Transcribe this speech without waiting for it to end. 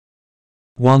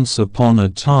Once upon a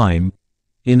time,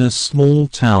 in a small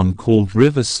town called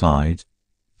Riverside,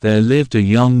 there lived a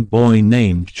young boy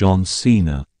named John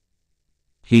Cena.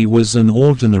 He was an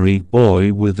ordinary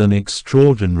boy with an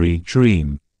extraordinary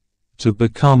dream: to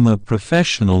become a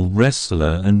professional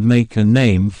wrestler and make a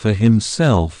name for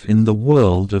himself in the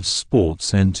world of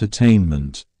sports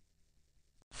entertainment.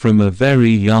 From a very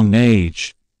young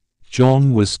age,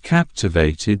 John was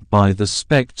captivated by the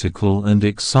spectacle and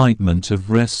excitement of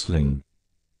wrestling.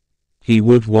 He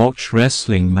would watch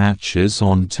wrestling matches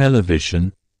on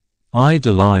television,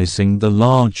 idolizing the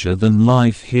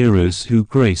larger-than-life heroes who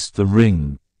graced the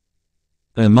ring.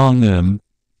 Among them,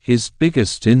 his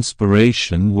biggest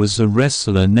inspiration was a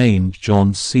wrestler named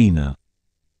John Cena.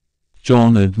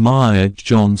 John admired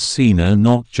John Cena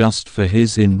not just for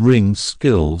his in-ring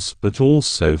skills but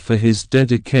also for his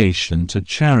dedication to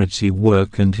charity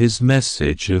work and his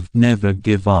message of "never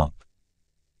give up."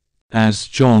 As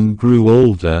John grew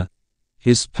older,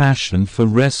 his passion for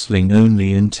wrestling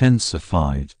only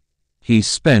intensified. He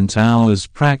spent hours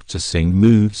practicing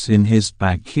moves in his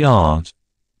backyard,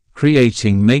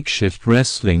 creating makeshift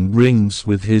wrestling rings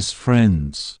with his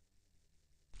friends.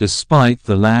 Despite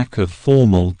the lack of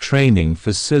formal training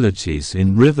facilities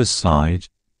in Riverside,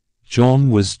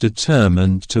 John was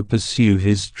determined to pursue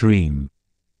his dream.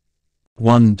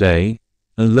 One day,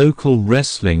 a local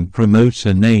wrestling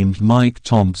promoter named Mike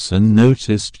Thompson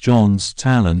noticed John's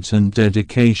talent and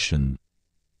dedication.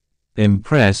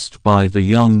 Impressed by the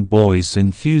young boy's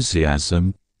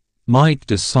enthusiasm, Mike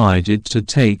decided to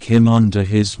take him under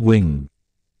his wing.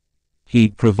 He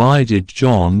provided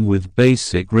John with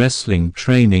basic wrestling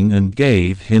training and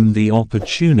gave him the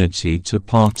opportunity to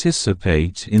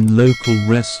participate in local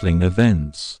wrestling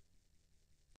events.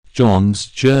 John's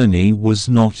journey was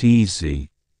not easy.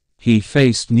 He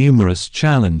faced numerous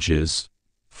challenges,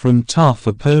 from tough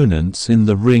opponents in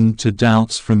the ring to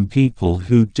doubts from people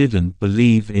who didn't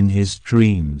believe in his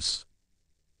dreams.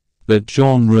 But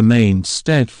John remained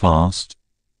steadfast,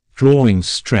 drawing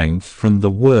strength from the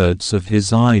words of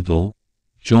his idol,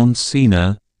 John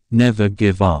Cena, "Never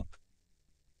give up."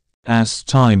 As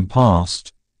time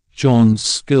passed, John's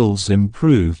skills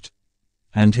improved,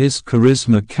 and his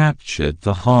charisma captured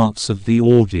the hearts of the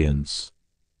audience.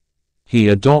 He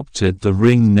adopted the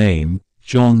ring name,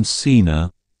 John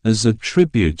Cena, as a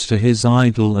tribute to his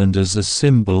idol and as a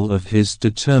symbol of his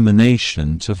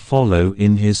determination to follow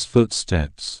in his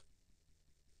footsteps.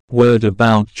 Word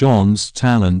about John's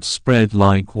talent spread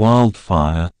like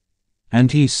wildfire,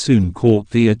 and he soon caught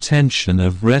the attention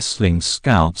of wrestling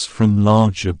scouts from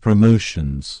larger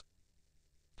promotions.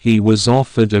 He was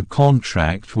offered a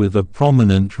contract with a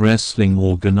prominent wrestling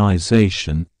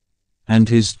organization, and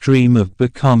his dream of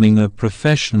becoming a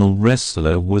professional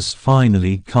wrestler was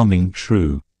finally coming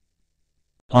true.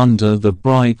 Under the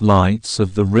bright lights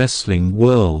of the wrestling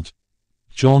world,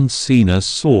 John Cena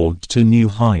soared to new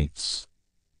heights.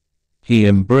 He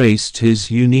embraced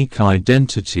his unique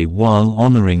identity while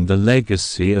honoring the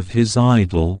legacy of his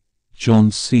idol,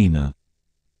 John Cena.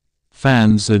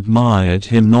 Fans admired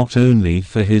him not only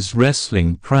for his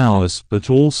wrestling prowess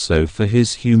but also for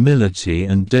his humility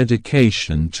and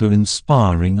dedication to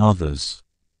inspiring others.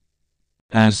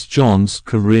 As John's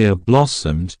career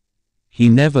blossomed, he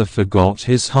never forgot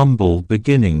his humble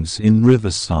beginnings in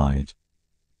Riverside.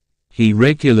 He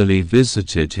regularly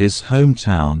visited his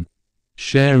hometown,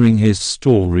 sharing his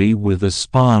story with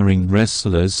aspiring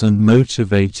wrestlers and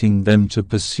motivating them to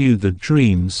pursue their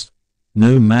dreams,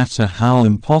 no matter how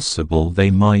impossible they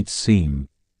might seem.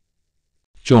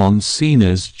 John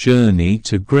Cena's journey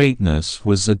to greatness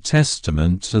was a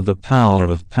testament to the power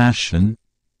of passion,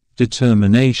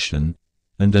 determination,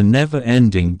 and a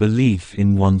never-ending belief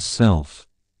in oneself.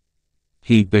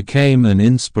 He became an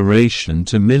inspiration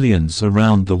to millions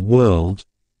around the world,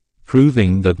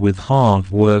 proving that with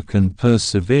hard work and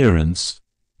perseverance,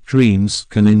 dreams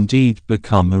can indeed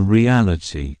become a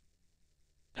reality.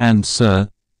 And sir,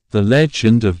 the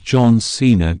legend of John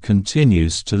Cena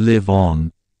continues to live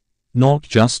on, not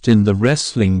just in the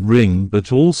wrestling ring but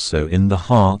also in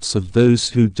the hearts of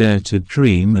those who dare to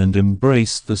dream and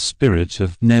embrace the spirit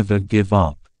of never give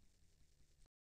up.